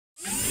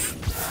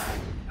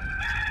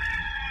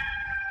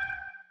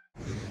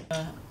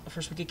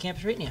First week of camp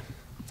is treating you?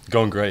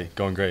 Going great,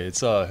 going great.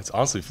 It's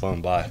honestly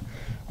flown by.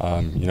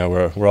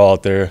 We're all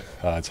out there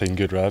taking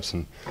good reps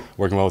and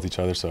working well with each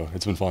other, so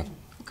it's been fun.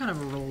 What kind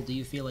of a role do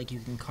you feel like you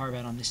can carve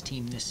out on this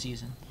team this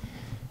season?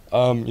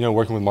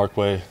 Working with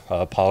Markway,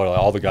 Pollard,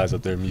 all the guys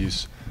up there,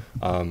 Muse,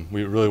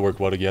 we really work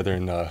well together,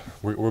 and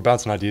we're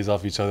bouncing ideas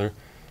off each other.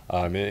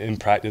 In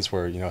practice,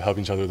 we're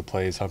helping each other with the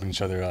plays, helping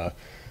each other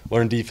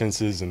learn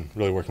defenses, and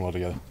really working well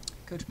together.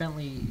 Coach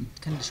Bentley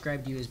kind of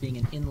described you as being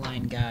an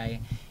inline guy.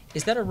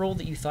 Is that a role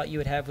that you thought you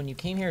would have when you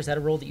came here? Is that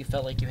a role that you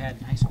felt like you had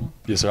in high school?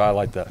 Yes, sir. I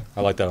like that.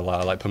 I like that a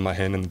lot. I like putting my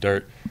hand in the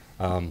dirt,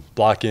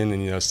 blocking,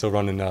 and still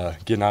running,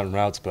 getting out in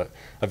routes. But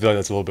I feel like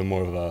that's a little bit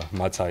more of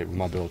my type,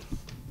 my build.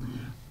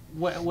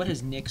 What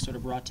has Nick sort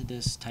of brought to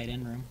this tight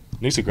end room?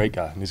 Nick's a great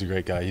guy.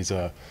 He's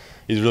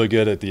really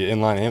good at the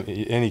inline,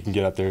 and he can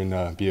get up there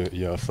and be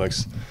a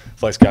flex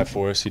guy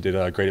for us. He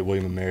did great at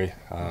William and Mary.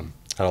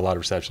 Had a lot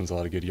of receptions, a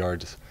lot of good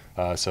yards.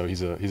 So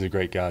he's a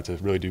great guy to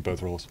really do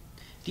both roles.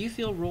 Do you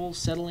feel roles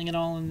settling at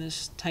all in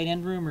this tight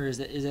end room, or is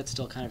that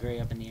still kind of very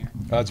up in the air?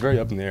 It's very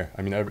up in the air.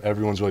 I mean,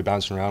 everyone's really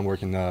bouncing around,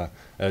 working at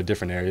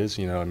different areas.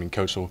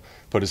 Coach will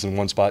put us in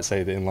one spot,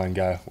 say the inline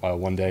guy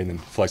one day, and then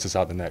flex us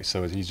out the next.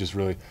 So he's just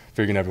really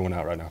figuring everyone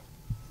out right now.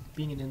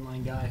 Being an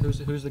inline guy,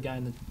 who's the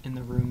guy in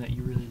the room that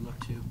you really look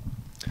to?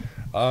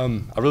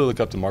 I really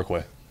look up to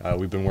Markway.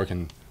 We've been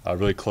working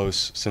really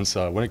close since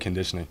winter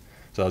conditioning.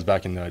 So that was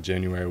back in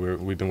January.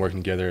 We've been working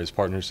together as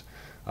partners.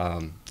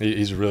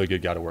 He's a really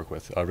good guy to work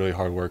with, really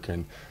hard worker,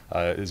 and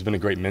he's been a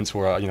great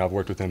mentor. I've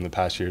worked with him the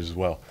past years as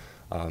well.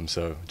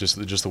 So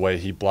just the way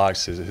he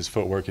blocks, his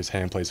footwork, his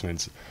hand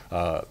placements,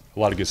 a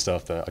lot of good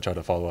stuff that I try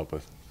to follow up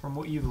with. From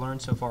what you've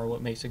learned so far,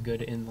 what makes a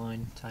good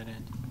inline tight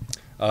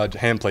end?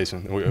 Hand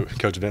placement.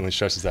 Coach Bentley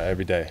stresses that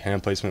every day.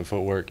 Hand placement,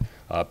 footwork,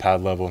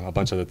 pad level, a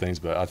bunch of other things.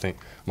 But I think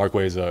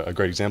Markway is a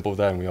great example of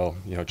that, and we all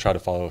try to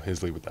follow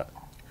his lead with that.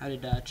 How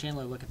did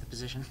Chandler look at the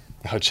position?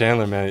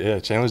 Chandler, man, yeah,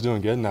 Chandler's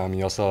doing good now. I mean,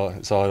 y'all saw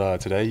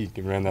it today.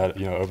 He ran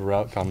that over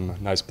route, caught him a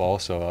nice ball.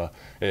 So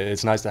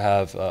it's nice to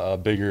have a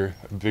bigger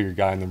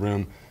guy in the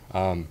room,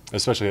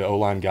 especially an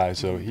O-line guy.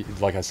 So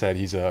like I said,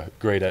 he's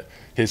great at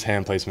his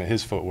hand placement,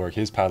 his footwork,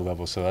 his pad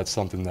level. So that's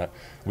something that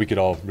we could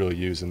all really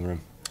use in the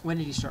room. When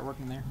did you start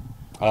working there?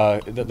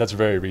 That's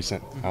very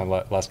recent,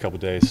 last couple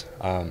of days.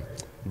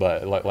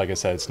 But like I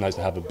said, it's nice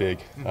to have a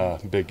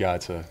big guy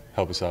to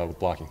help us out with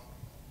blocking.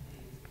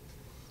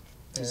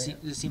 Does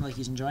it seem like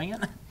he's enjoying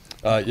it?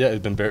 Yeah,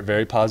 it's been very,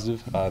 very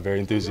positive, very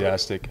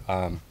enthusiastic.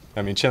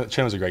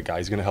 Chandler's a great guy.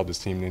 He's going to help his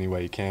team in any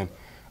way he can.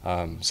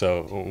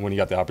 So when he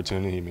got the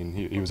opportunity,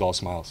 he was all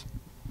smiles.